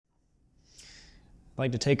I'd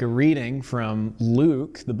like to take a reading from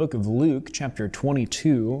Luke, the book of Luke, chapter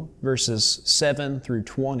 22, verses 7 through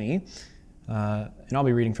 20. And I'll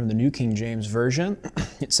be reading from the New King James Version.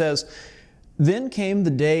 It says, "Then came the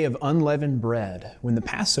day of unleavened bread, when the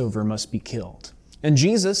Passover must be killed. And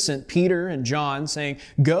Jesus sent Peter and John, saying,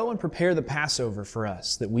 'Go and prepare the Passover for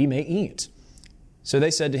us, that we may eat.' So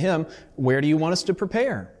they said to him, 'Where do you want us to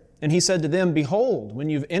prepare?' And he said to them, 'Behold, when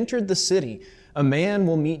you've entered the city, a man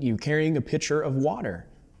will meet you carrying a pitcher of water.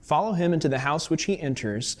 Follow him into the house which he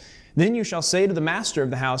enters. Then you shall say to the master of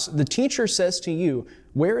the house, the teacher says to you,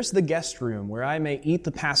 where is the guest room where I may eat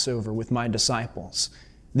the Passover with my disciples?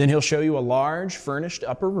 Then he'll show you a large furnished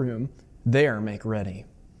upper room. There make ready.'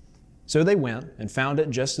 So they went and found it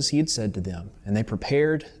just as he had said to them, and they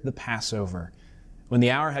prepared the Passover. When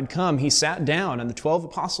the hour had come, he sat down, and the 12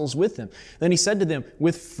 apostles with him. Then he said to them,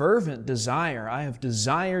 'With fervent desire I have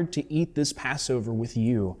desired to eat this Passover with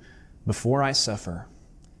you before I suffer.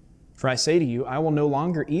 For I say to you, I will no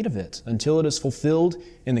longer eat of it until it is fulfilled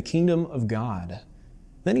in the kingdom of God.'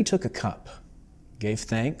 Then he took a cup, gave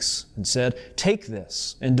thanks, and said, 'Take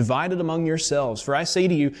this and divide it among yourselves. For I say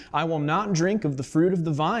to you, I will not drink of the fruit of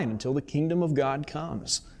the vine until the kingdom of God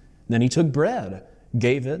comes.' Then he took bread,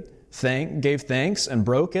 gave thanks, and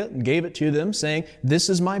broke it, and gave it to them, saying, 'This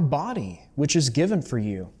is my body, which is given for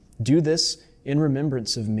you. Do this in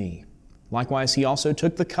remembrance of me.' Likewise, he also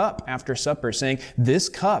took the cup after supper, saying, 'This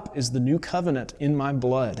cup is the new covenant in my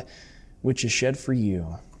blood, which is shed for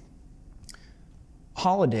you.'"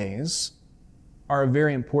 Holidays are a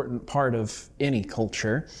very important part of any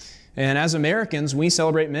culture. And as Americans, we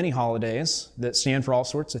celebrate many holidays that stand for all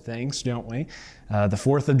sorts of things, don't we? The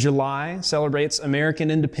 4th of July celebrates American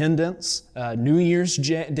independence. New Year's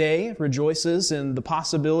Day rejoices in the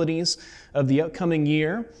possibilities of the upcoming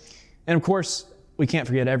year. And of course, we can't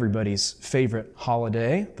forget everybody's favorite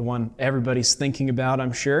holiday, the one everybody's thinking about,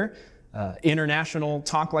 I'm sure. International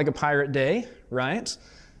Talk Like a Pirate Day, right?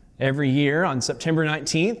 Every year on September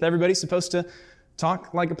 19th, everybody's supposed to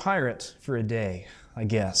talk like a pirate for a day, I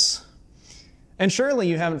guess. And surely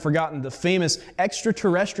you haven't forgotten the famous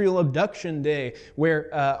Extraterrestrial Abduction Day,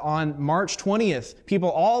 where on March 20th, people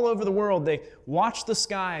all over the world, they watch the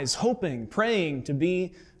skies, hoping, praying to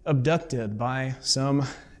be abducted by some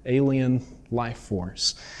alien life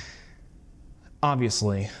force.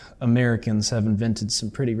 Obviously, Americans have invented some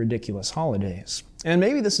pretty ridiculous holidays. And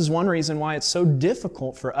maybe this is one reason why it's so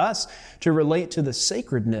difficult for us to relate to the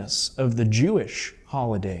sacredness of the Jewish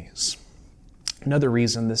holidays. Another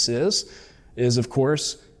reason this is of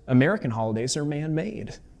course, American holidays are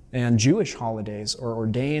man-made, and Jewish holidays are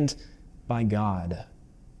ordained by God.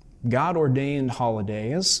 God-ordained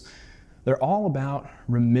holidays, they're all about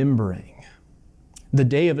remembering. The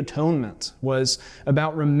Day of Atonement was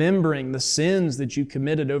about remembering the sins that you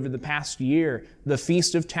committed over the past year. The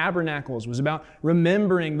Feast of Tabernacles was about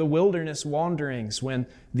remembering the wilderness wanderings when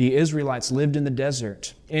the Israelites lived in the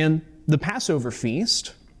desert. And the Passover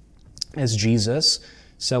feast, as Jesus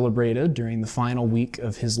celebrated during the final week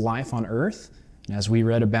of his life on earth, and as we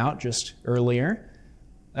read about just earlier,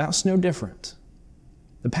 that was no different.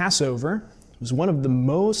 The Passover was one of the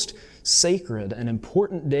most sacred and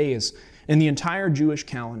important days in the entire Jewish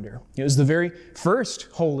calendar. It was the very first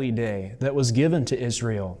holy day that was given to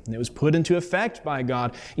Israel, and it was put into effect by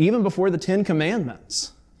God even before the 10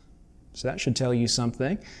 Commandments. So that should tell you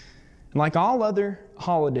something. And like all other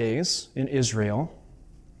holidays in Israel,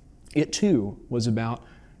 it too was about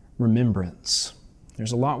remembrance.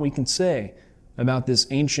 There's a lot we can say about this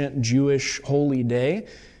ancient Jewish holy day.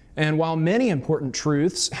 And while many important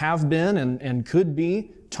truths have been and could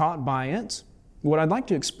be taught by it, what I'd like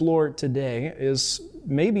to explore today is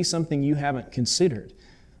maybe something you haven't considered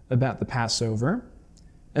about the Passover.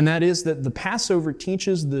 And that is that the Passover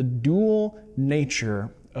teaches the dual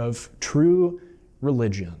nature of true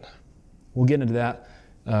religion. We'll get into that,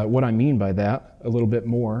 what I mean by that, a little bit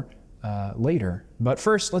more later. But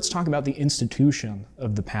first, let's talk about the institution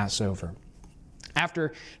of the Passover.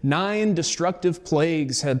 After 9 destructive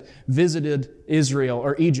plagues had visited Israel,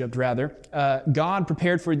 or Egypt rather, God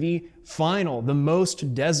prepared for the final, the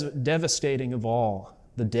most devastating of all,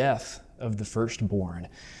 the death of the firstborn.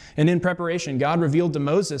 And in preparation, God revealed to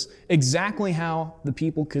Moses exactly how the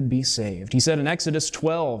people could be saved. He said in Exodus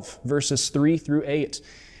 12, verses 3 through 8,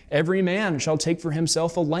 "Every man shall take for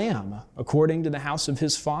himself a lamb, according to the house of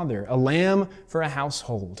his father, a lamb for a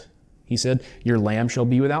household." He said, "Your lamb shall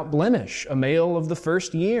be without blemish, a male of the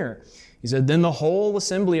first year." He said, "Then the whole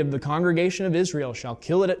assembly of the congregation of Israel shall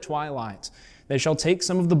kill it at twilight. They shall take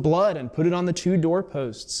some of the blood and put it on the 2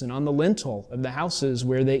 doorposts and on the lintel of the houses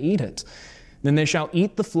where they eat it. Then they shall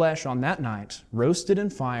eat the flesh on that night, roasted in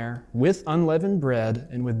fire, with unleavened bread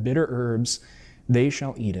and with bitter herbs, they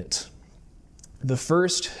shall eat it. The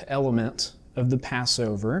first element of the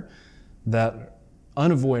Passover that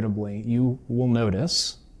unavoidably you will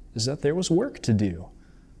notice is that there was work to do.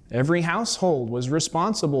 Every household was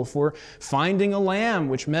responsible for finding a lamb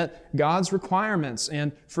which met God's requirements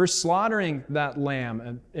and for slaughtering that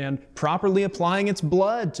lamb and properly applying its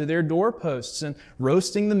blood to their doorposts and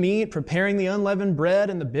roasting the meat, preparing the unleavened bread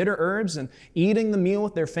and the bitter herbs and eating the meal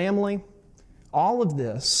with their family. All of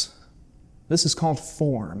this is called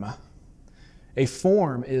form. A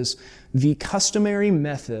form is the customary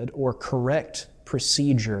method or correct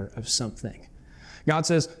procedure of something. God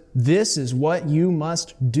says, this is what you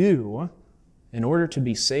must do in order to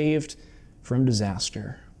be saved from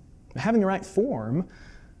disaster. Having the right form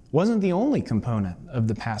wasn't the only component of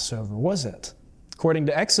the Passover, was it? According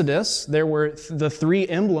to Exodus, there were the three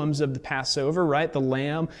emblems of the Passover, right? The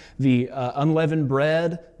lamb, the unleavened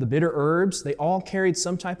bread, the bitter herbs. They all carried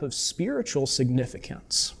some type of spiritual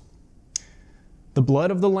significance. The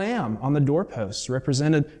blood of the lamb on the doorposts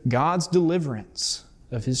represented God's deliverance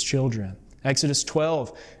of His children. Exodus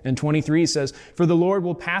 12 and 23 says, "For the Lord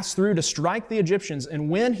will pass through to strike the Egyptians, and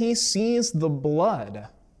when He sees the blood,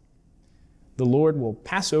 the Lord will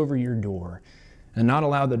pass over your door and not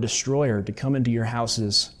allow the destroyer to come into your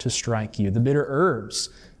houses to strike you." The bitter herbs,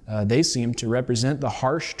 they seem to represent the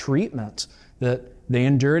harsh treatment that they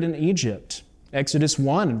endured in Egypt. Exodus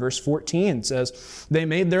 1 and verse 14 says, "They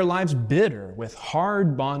made their lives bitter with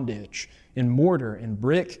hard bondage in mortar and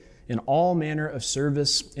brick, in all manner of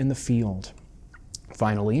service in the field."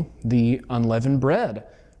 Finally, the unleavened bread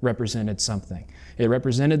represented something. It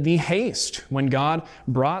represented the haste when God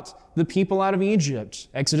brought the people out of Egypt.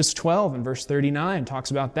 Exodus 12 and verse 39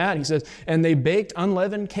 talks about that. He says, "And they baked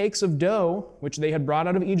unleavened cakes of dough, which they had brought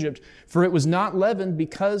out of Egypt, for it was not leavened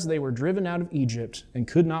because they were driven out of Egypt and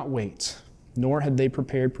could not wait, nor had they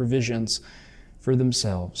prepared provisions for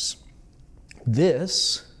themselves."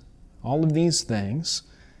 All of these things,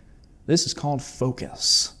 this is called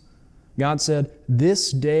focus. God said,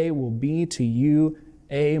 "This day will be to you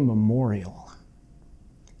a memorial."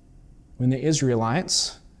 When the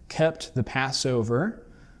Israelites kept the Passover,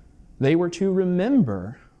 they were to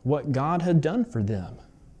remember what God had done for them.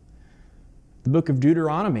 The book of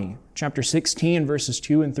Deuteronomy, chapter 16, verses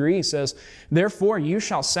 2 and 3 says, "Therefore you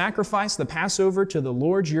shall sacrifice the Passover to the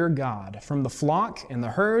Lord your God from the flock and the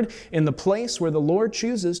herd in the place where the Lord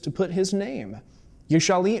chooses to put His name. You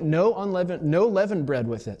shall eat no leavened bread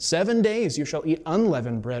with it. 7 days you shall eat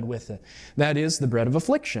unleavened bread with it. That is the bread of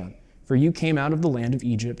affliction. For you came out of the land of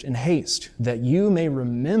Egypt in haste, that you may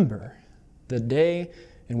remember the day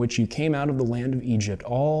in which you came out of the land of Egypt,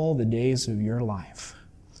 all the days of your life."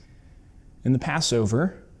 In the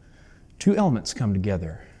Passover, two elements come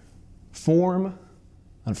together: form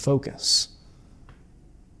and focus.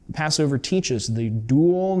 The Passover teaches the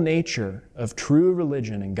dual nature of true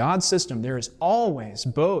religion. In God's system, there is always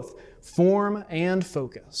both form and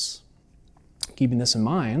focus. Keeping this in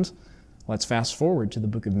mind, let's fast forward to the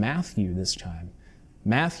book of Matthew this time.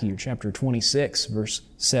 Matthew chapter 26, verse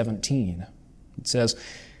 17. It says,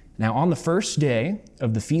 "Now on the first day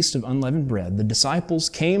of the Feast of Unleavened Bread, the disciples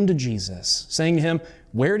came to Jesus, saying to Him,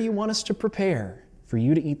 'Where do you want us to prepare for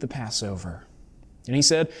you to eat the Passover?' And He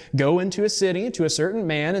said, 'Go into a city to a certain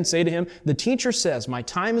man and say to him, the teacher says, my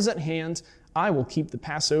time is at hand. I will keep the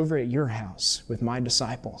Passover at your house with my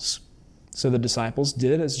disciples.' So the disciples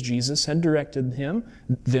did as Jesus had directed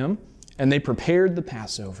them, and they prepared the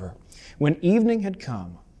Passover. When evening had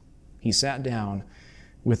come, He sat down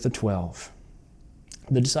with the 12.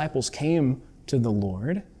 The disciples came to the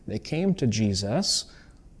Lord. They came to Jesus,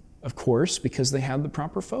 of course, because they had the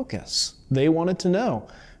proper focus. They wanted to know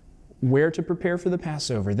where to prepare for the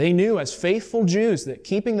Passover. They knew as faithful Jews that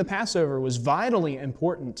keeping the Passover was vitally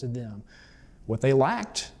important to them. What they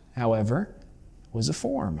lacked, however, was a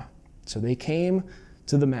form. So they came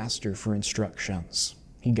to the Master for instructions.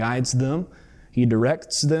 He guides them, He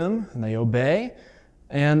directs them, and they obey.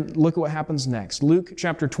 And look at what happens next. Luke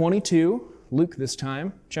chapter 22, Luke this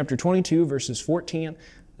time, chapter 22, verses 14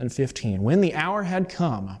 and 15. "When the hour had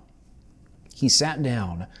come, He sat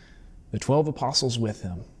down, the 12 apostles with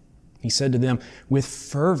Him. He said to them, 'With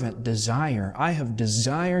fervent desire, I have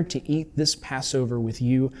desired to eat this Passover with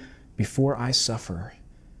you before I suffer.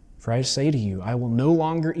 For I say to you, I will no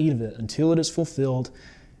longer eat of it until it is fulfilled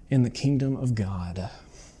in the kingdom of God.'"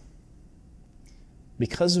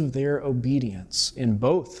 Because of their obedience in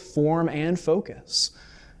both form and focus,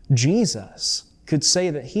 Jesus could say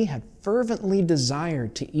that He had fervently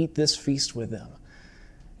desired to eat this feast with them.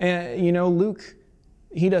 And Luke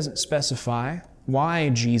he doesn't specify why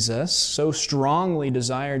Jesus so strongly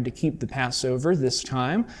desired to keep the Passover this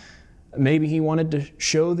time. Maybe he wanted to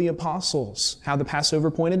show the apostles how the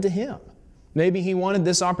Passover pointed to him. Maybe he wanted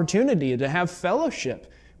this opportunity to have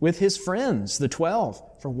fellowship with his friends, the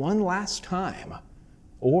 12, for one last time.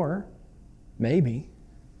 Or maybe,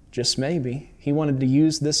 just maybe, he wanted to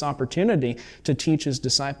use this opportunity to teach his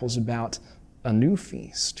disciples about a new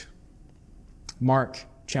feast. Mark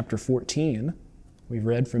chapter 14. We've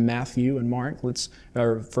read from Matthew and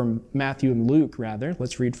from Matthew and Luke, rather.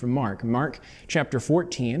 Let's read from Mark. Mark chapter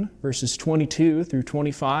 14, verses 22 through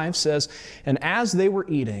 25 says, "And as they were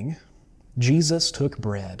eating, Jesus took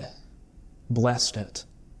bread, blessed it,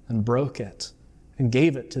 and broke it, and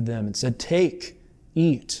gave it to them, and said, 'Take,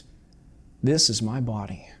 eat, this is my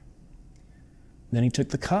body.' Then he took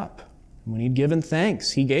the cup, and when he'd given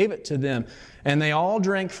thanks, he gave it to them, and they all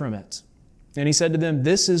drank from it. And he said to them,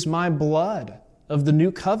 'This is my blood of the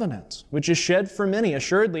new covenant, which is shed for many.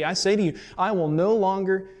 Assuredly, I say to you, I will no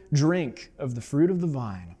longer drink of the fruit of the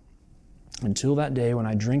vine until that day when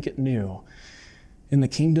I drink it new in the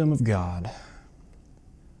kingdom of God.'"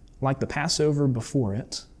 Like the Passover before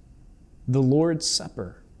it, the Lord's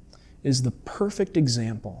Supper is the perfect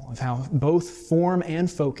example of how both form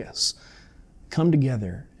and focus come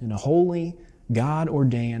together in a holy,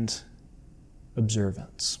 God-ordained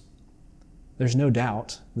observance. There's no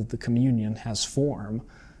doubt that the communion has form.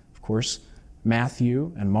 Of course,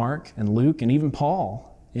 Matthew and Mark and Luke and even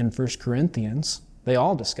Paul in 1 Corinthians, they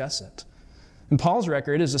all discuss it. And Paul's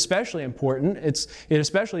record is especially important. It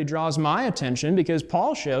especially draws my attention because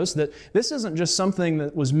Paul shows that this isn't just something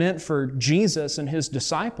that was meant for Jesus and his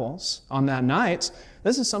disciples on that night.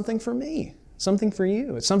 This is something for me, something for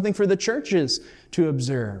you. It's something for the churches to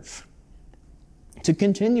observe, to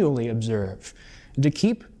continually observe, to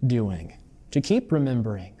keep doing, to keep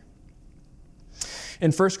remembering.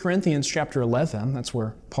 In 1 Corinthians chapter 11, that's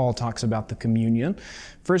where Paul talks about the communion.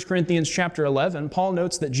 1 Corinthians chapter 11, Paul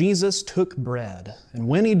notes that Jesus took bread, and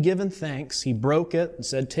when he'd given thanks, he broke it and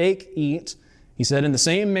said, "Take, eat." He said, in the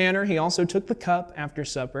same manner, he also took the cup after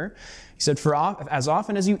supper. He said, "For as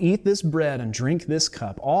often as you eat this bread and drink this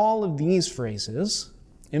cup," all of these phrases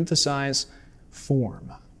emphasize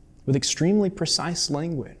form with extremely precise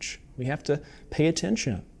language. We have to pay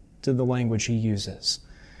attention to the language he uses.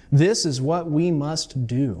 This is what we must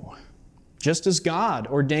do. Just as God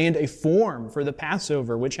ordained a form for the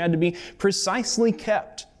Passover, which had to be precisely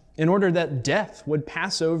kept in order that death would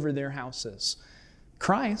pass over their houses,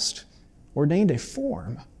 Christ ordained a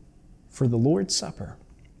form for the Lord's Supper.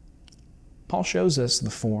 Paul shows us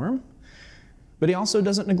the form, but he also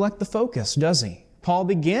doesn't neglect the focus, does he? Paul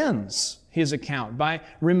begins his account by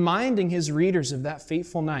reminding his readers of that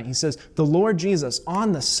fateful night. He says, "The Lord Jesus,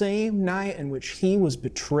 on the same night in which he was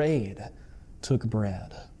betrayed, took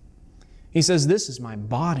bread. He says, 'This is my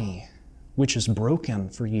body, which is broken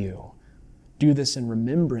for you. Do this in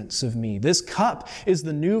remembrance of me. This cup is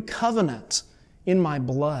the new covenant in my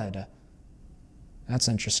blood.'" That's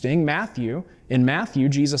interesting. In Matthew,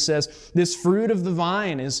 Jesus says, "This fruit of the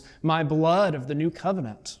vine is my blood of the new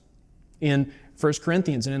covenant." In 1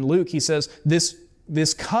 Corinthians and in Luke, he says,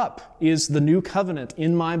 this cup is the new covenant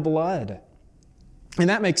in my blood. And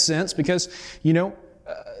that makes sense because,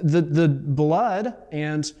 the blood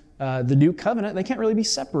and the new covenant, they can't really be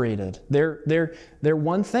separated. They're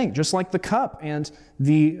one thing, just like the cup and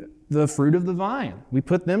the fruit of the vine. We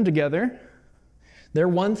put them together, they're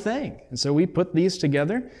one thing. And so we put these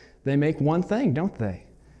together, they make one thing, don't they?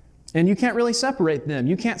 And you can't really separate them.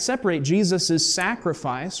 You can't separate Jesus'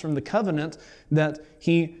 sacrifice from the covenant that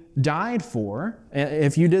he died for.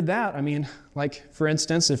 If you did that, for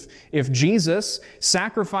instance, if Jesus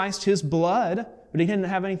sacrificed his blood, but he didn't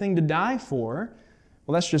have anything to die for,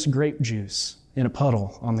 well, that's just grape juice in a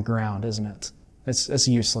puddle on the ground, isn't it? That's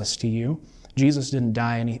useless to you. Jesus didn't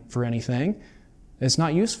die for anything. It's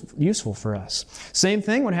not useful for us. Same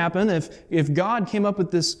thing would happen if God came up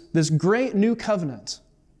with this great new covenant,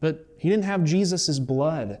 but he didn't have Jesus'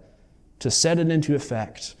 blood to set it into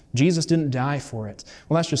effect. Jesus didn't die for it.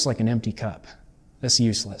 Well, that's just like an empty cup. That's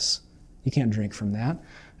useless. You can't drink from that.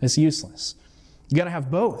 It's useless. You got to have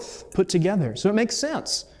both put together. So it makes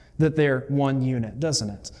sense that they're one unit, doesn't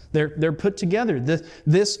it? They're put together.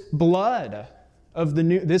 This blood of the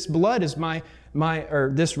new, this blood is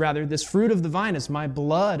this fruit of the vine is my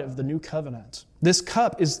blood of the new covenant. This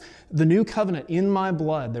cup is the new covenant in my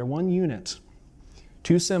blood. They're one unit.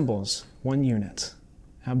 Two symbols, one unit.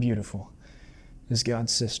 How beautiful is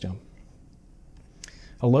God's system.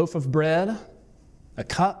 A loaf of bread, a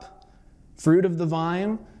cup, fruit of the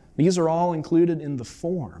vine, these are all included in the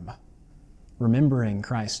form, remembering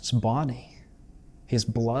Christ's body, His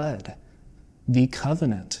blood, the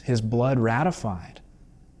covenant, His blood ratified.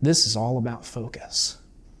 This is all about focus.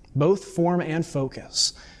 Both form and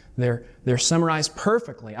focus. They're summarized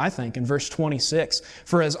perfectly, I think, in verse 26.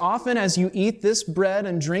 For as often as you eat this bread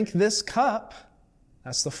and drink this cup,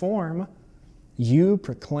 that's the form, you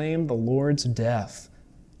proclaim the Lord's death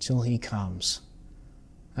till He comes.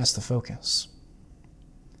 That's the focus.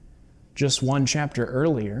 Just one chapter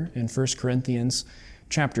earlier, in 1 Corinthians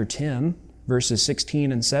chapter 10, verses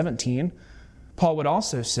 16 and 17, Paul would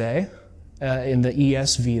also say, in the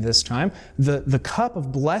ESV this time, the cup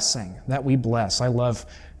of blessing that we bless. I love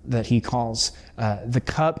that he calls the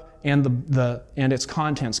cup and and its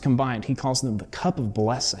contents combined. He calls them the cup of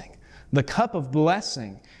blessing. The cup of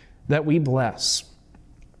blessing that we bless.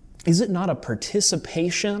 Is it not a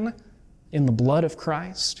participation in the blood of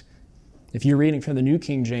Christ? If you're reading from the New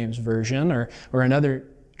King James Version or another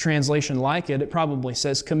translation like it, it probably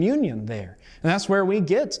says communion there. And that's where we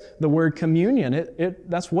get the word communion.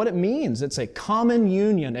 That's what it means. It's a common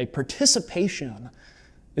union, a participation.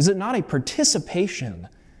 Is it not a participation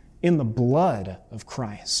in the blood of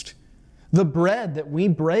Christ? The bread that we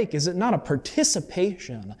break, is it not a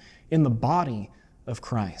participation in the body of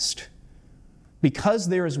Christ? Because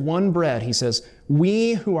there is one bread, he says,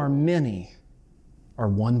 we who are many are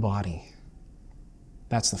one body.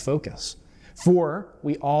 That's the focus. For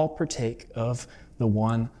we all partake of the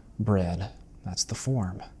one bread. That's the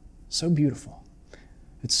form. So beautiful.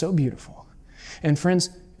 It's so beautiful. And friends,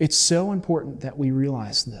 it's so important that we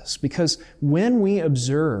realize this, because when we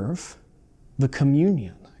observe the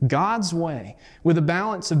communion, God's way, with a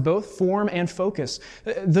balance of both form and focus,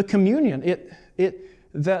 the communion,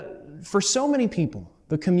 that for so many people,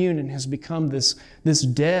 the communion has become this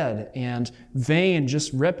dead and vain,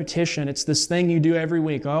 just repetition. It's this thing you do every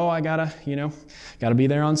week. Oh, I gotta be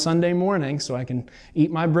there on Sunday morning so I can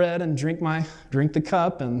eat my bread and drink the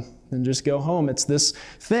cup and just go home. It's this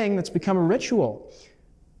thing that's become a ritual.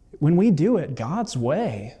 When we do it God's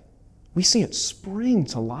way, we see it spring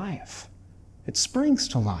to life. It springs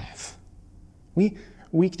to life. We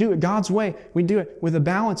do it God's way. We do it with a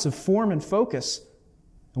balance of form and focus.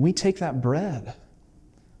 And we take that bread.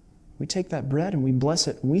 We take that bread and we bless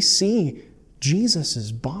it. We see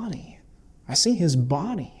Jesus' body. I see His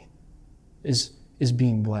body is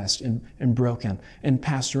being blessed and broken and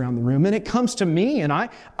passed around the room. And it comes to me and I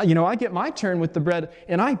get my turn with the bread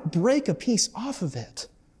and I break a piece off of it.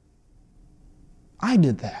 I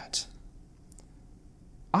did that.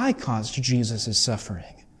 I caused Jesus'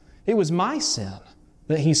 suffering. It was my sin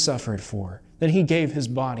that He suffered for, that He gave His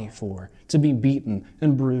body for, to be beaten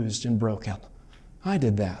and bruised and broken. I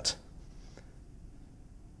did that.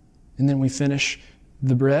 And then we finish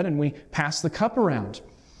the bread and we pass the cup around.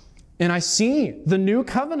 And I see the new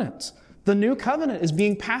covenant. The new covenant is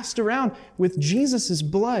being passed around with Jesus'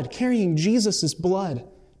 blood, carrying Jesus' blood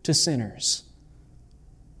to sinners,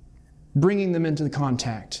 bringing them into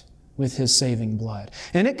contact with His saving blood.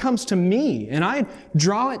 And it comes to me, and I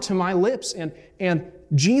draw it to my lips, and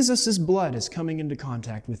Jesus' blood is coming into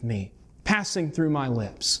contact with me, passing through my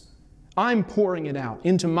lips. I'm pouring it out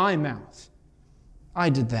into my mouth. I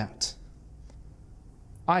did that.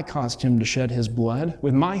 I caused Him to shed His blood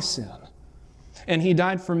with my sin. And He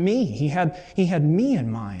died for me. He had me in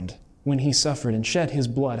mind when He suffered and shed His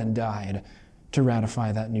blood and died to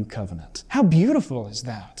ratify that new covenant. How beautiful is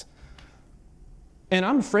that? And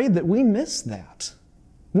I'm afraid that we miss that.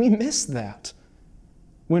 We miss that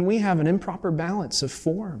when we have an improper balance of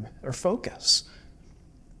form or focus.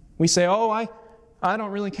 We say, oh, I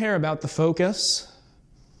don't really care about the focus.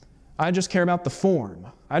 I just care about the form.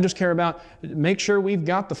 I just care about make sure we've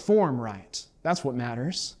got the form right. That's what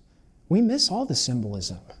matters. We miss all the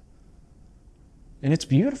symbolism. And it's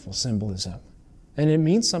beautiful symbolism. And it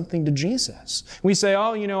means something to Jesus. We say,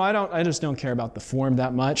 oh, I just don't care about the form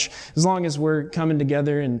that much. As long as we're coming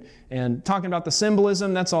together and talking about the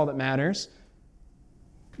symbolism, that's all that matters.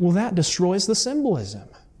 Well, that destroys the symbolism.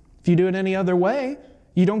 If you do it any other way,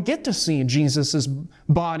 you don't get to see Jesus'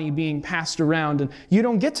 body being passed around, and you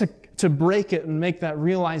don't get to break it and make that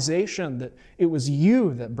realization that it was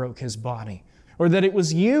you that broke His body, or that it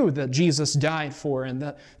was you that Jesus died for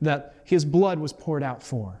and that His blood was poured out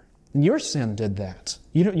for. And your sin did that.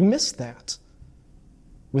 You missed that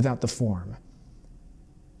without the form.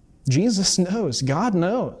 Jesus knows, God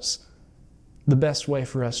knows the best way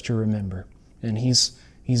for us to remember. And He's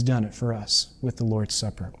done it for us with the Lord's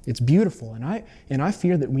Supper. It's beautiful, and I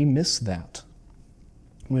fear that we miss that.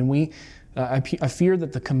 When I fear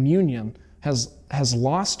that the communion has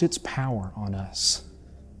lost its power on us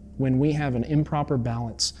when we have an improper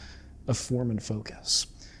balance of form and focus.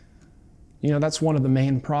 That's one of the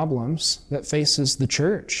main problems that faces the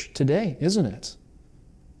church today, isn't it?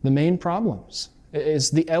 The main problems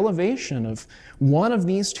is the elevation of one of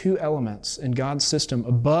these two elements in God's system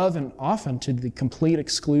above and often to the complete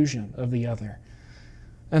exclusion of the other.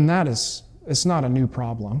 And it's not a new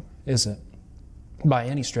problem, is it? By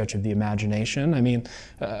any stretch of the imagination.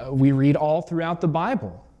 We read all throughout the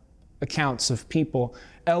Bible accounts of people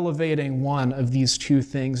elevating one of these two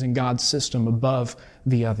things in God's system above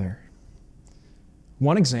the other.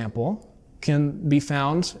 One example can be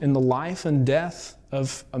found in the life and death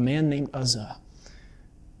of a man named Uzzah.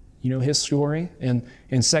 You know his story? In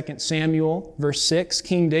 2 Samuel, verse 6,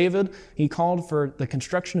 King David, he called for the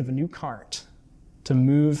construction of a new cart to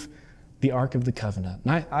move the Ark of the Covenant.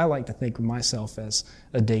 And I like to think of myself as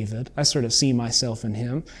a David. I sort of see myself in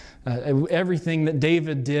him. Everything that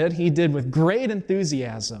David did, he did with great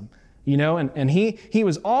enthusiasm, and he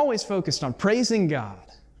was always focused on praising God.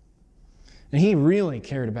 And he really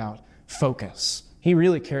cared about focus. He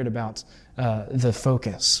really cared about the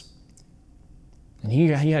focus. And he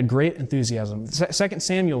had great enthusiasm. 2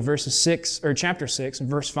 Samuel chapter 6 and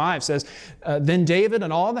verse 5 says, Then David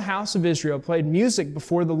and all the house of Israel played music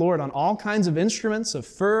before the Lord on all kinds of instruments of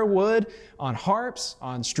fir wood, on harps,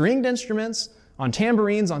 on stringed instruments, on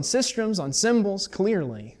tambourines, on sistrums, on cymbals.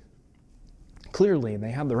 Clearly,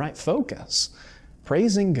 they had the right focus,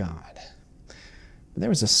 praising God. But there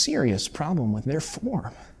was a serious problem with their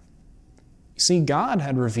form. You see, God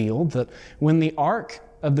had revealed that when the Ark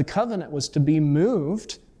of the Covenant was to be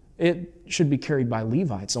moved, it should be carried by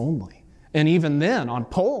Levites only. And even then, on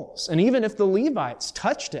poles. And even if the Levites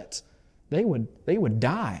touched it, they would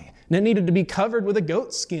die. And it needed to be covered with a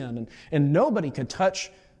goat skin. And nobody could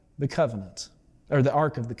touch the covenant, or the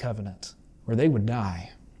Ark of the Covenant, or they would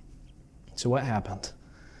die. So what happened?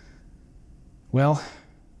 Well,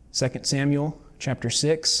 2 Samuel chapter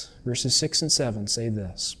 6, verses 6 and 7 say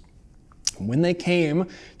this. When they came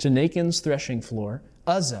to Nachon's threshing floor,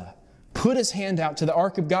 Uzzah put his hand out to the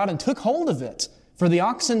ark of God and took hold of it, for the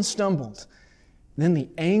oxen stumbled. Then the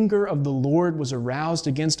anger of the Lord was aroused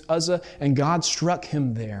against Uzzah, and God struck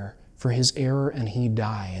him there for his error, and he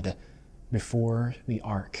died before the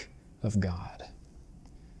ark of God.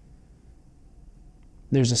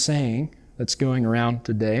 There's a saying that's going around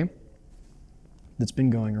today, that's been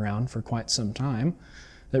going around for quite some time,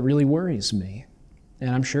 that really worries me. And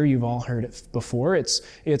I'm sure you've all heard it before. It's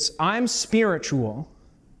I'm spiritual,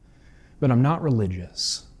 but I'm not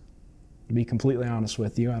religious. To be completely honest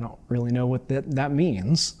with you, I don't really know what that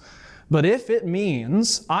means. But if it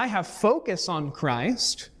means I have focus on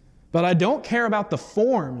Christ, but I don't care about the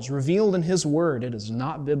forms revealed in His Word, it is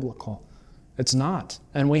not biblical. It's not.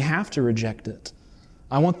 And we have to reject it.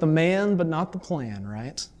 I want the man, but not the plan,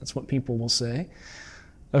 right? That's what people will say.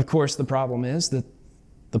 Of course, the problem is that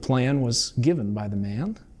the plan was given by the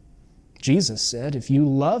man. Jesus said, if you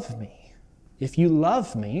love me,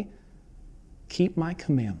 keep my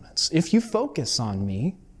commandments. If you focus on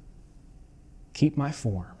me, keep my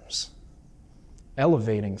forms.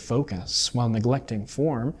 Elevating focus while neglecting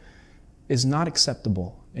form is not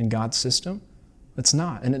acceptable in God's system. It's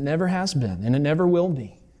not, and it never has been, and it never will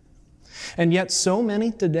be. And yet so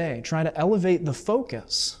many today try to elevate the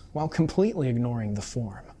focus while completely ignoring the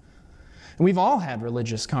form. And we've all had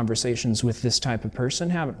religious conversations with this type of person,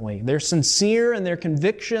 haven't we? They're sincere in their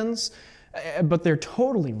convictions, but they're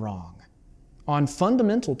totally wrong on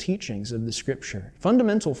fundamental teachings of the Scripture,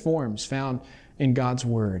 fundamental forms found in God's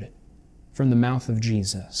Word from the mouth of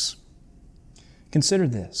Jesus. Consider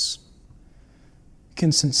this.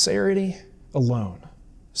 Can sincerity alone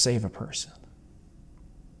save a person?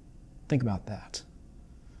 Think about that.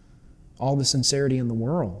 All the sincerity in the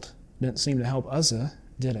world didn't seem to help Uzzah,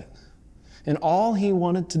 did it? And all he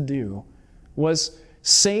wanted to do was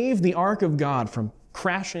save the ark of God from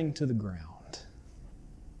crashing to the ground.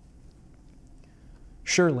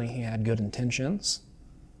 Surely he had good intentions.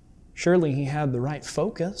 Surely he had the right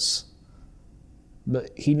focus. But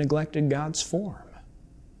he neglected God's form.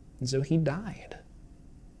 And so he died.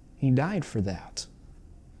 He died for that.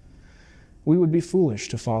 We would be foolish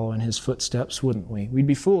to follow in his footsteps, wouldn't we? We'd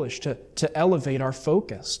be foolish to elevate our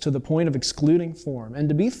focus to the point of excluding form. And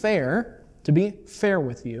to be fair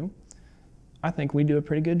with you, I think we do a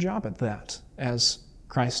pretty good job at that as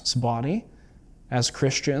Christ's body, as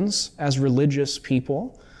Christians, as religious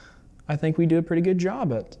people. I think we do a pretty good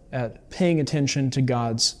job at paying attention to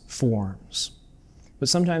God's forms. But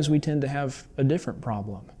sometimes we tend to have a different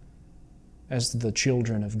problem as the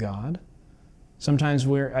children of God. Sometimes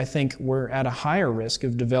I think we're at a higher risk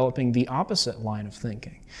of developing the opposite line of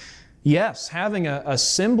thinking. Yes, having a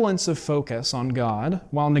semblance of focus on God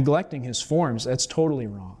while neglecting His forms, that's totally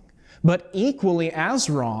wrong. But equally as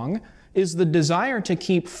wrong is the desire to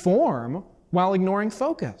keep form while ignoring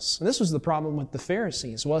focus. And this was the problem with the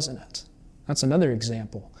Pharisees, wasn't it? That's another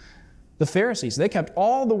example. The Pharisees, they kept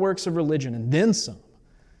all the works of religion and then some.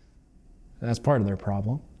 That's part of their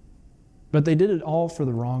problem. But they did it all for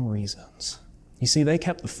the wrong reasons. You see, they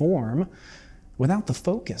kept the form without the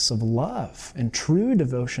focus of love and true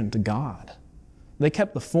devotion to God. They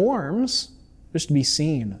kept the forms just to be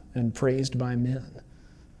seen and praised by men.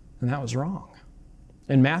 And that was wrong.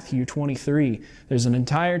 In Matthew 23, there's an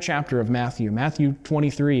entire chapter of Matthew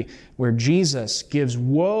 23, where Jesus gives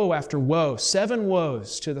woe after woe, 7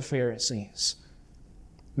 woes to the Pharisees.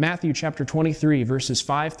 Matthew chapter 23, verses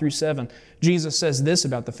 5 through 7, Jesus says this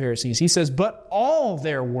about the Pharisees. He says, "But all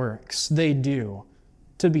their works they do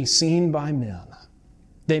to be seen by men.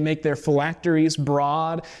 They make their phylacteries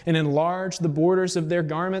broad and enlarge the borders of their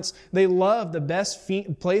garments. They love the best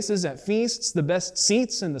places at feasts, the best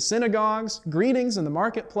seats in the synagogues, greetings in the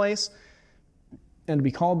marketplace, and to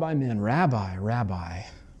be called by men, Rabbi, Rabbi."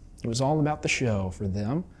 It was all about the show for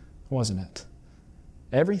them, wasn't it?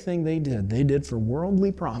 Everything they did for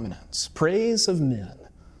worldly prominence, praise of men,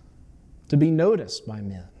 to be noticed by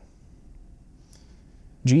men.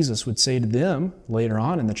 Jesus would say to them later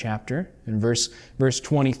on in the chapter, in verse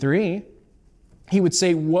 23, he would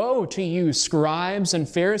say, "Woe to you, scribes and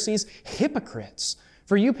Pharisees, hypocrites!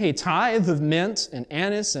 For you pay tithe of mint and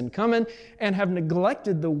anise and cumin, and have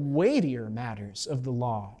neglected the weightier matters of the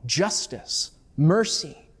law, justice,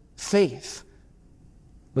 mercy, faith."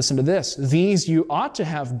 Listen to this. "These you ought to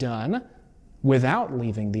have done without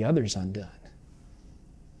leaving the others undone."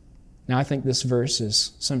 Now, I think this verse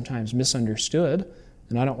is sometimes misunderstood,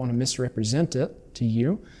 and I don't want to misrepresent it to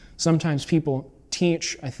you. Sometimes people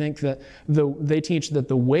teach, I think, that they teach that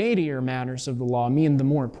the weightier matters of the law mean the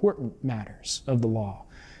more important matters of the law.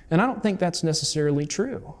 And I don't think that's necessarily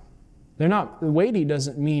true. Weighty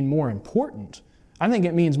doesn't mean more important. I think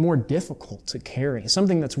it means more difficult to carry.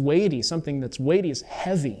 Something that's weighty is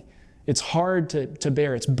heavy. It's hard to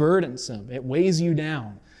bear. It's burdensome. It weighs you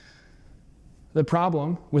down. The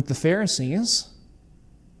problem with the Pharisees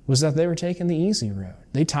was that they were taking the easy road.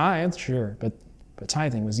 They tithed, sure, but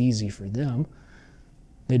tithing was easy for them.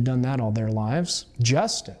 They'd done that all their lives.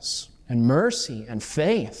 Justice and mercy and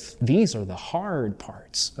faith, these are the hard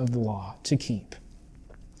parts of the law to keep.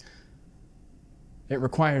 It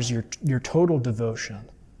requires your total devotion.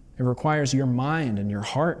 It requires your mind and your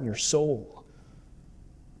heart and your soul.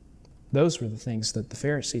 Those were the things that the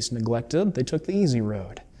Pharisees neglected. They took the easy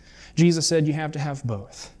road. Jesus said you have to have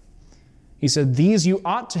both. He said, "These you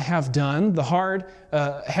ought to have done, the hard,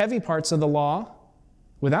 heavy parts of the law,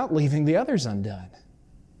 without leaving the others undone."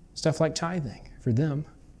 Stuff like tithing for them.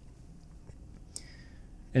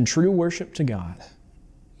 In true worship to God,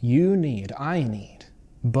 I need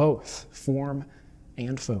both form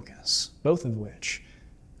and focus, both of which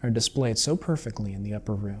are displayed so perfectly in the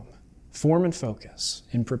upper room. Form and focus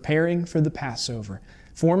in preparing for the Passover.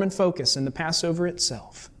 Form and focus in the Passover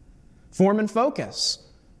itself. Form and focus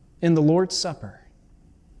in the Lord's Supper.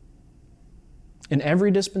 In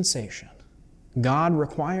every dispensation, God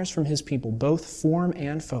requires from His people both form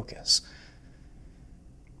and focus.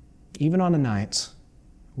 Even on a night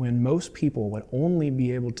when most people would only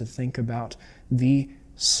be able to think about the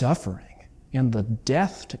suffering and the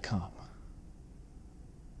death to come,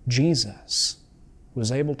 Jesus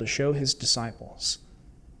was able to show His disciples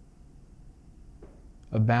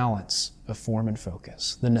a balance of form and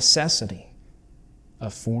focus, the necessity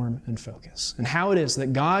of form and focus, and how it is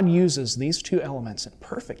that God uses these two elements in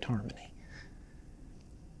perfect harmony.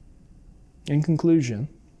 In conclusion,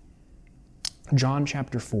 John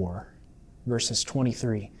chapter 4, verses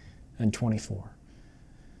 23 and 24.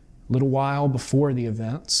 A little while before the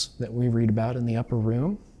events that we read about in the upper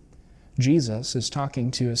room, Jesus is talking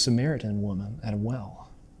to a Samaritan woman at a well.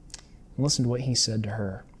 And listen to what He said to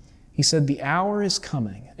her. He said, "The hour is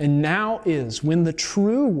coming, and now is, when the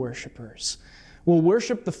true worshipers will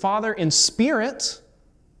worship the Father in spirit,"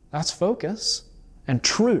 that's focus, "and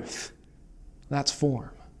truth," that's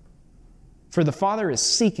form. For the Father is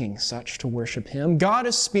seeking such to worship Him. God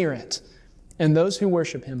is spirit, and those who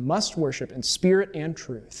worship Him must worship in spirit and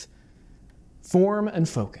truth. Form and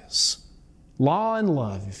focus, law and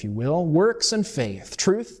love, if you will, works and faith,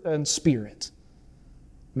 truth and spirit.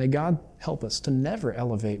 May God help us to never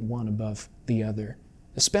elevate one above the other,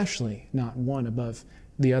 especially not one above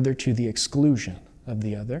the other to the exclusion of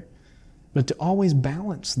the other, but to always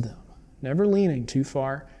balance them, never leaning too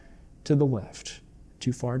far to the left,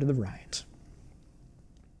 too far to the right.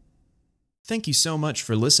 Thank you so much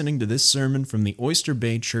for listening to this sermon from the Oyster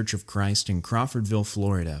Bay Church of Christ in Crawfordville,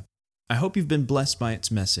 Florida. I hope you've been blessed by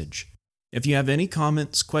its message. If you have any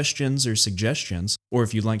comments, questions, or suggestions, or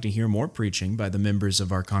if you'd like to hear more preaching by the members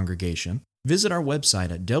of our congregation, visit our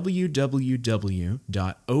website at www.obcoc.org.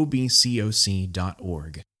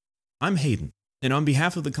 I'm Hayden, and on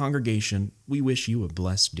behalf of the congregation, we wish you a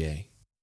blessed day.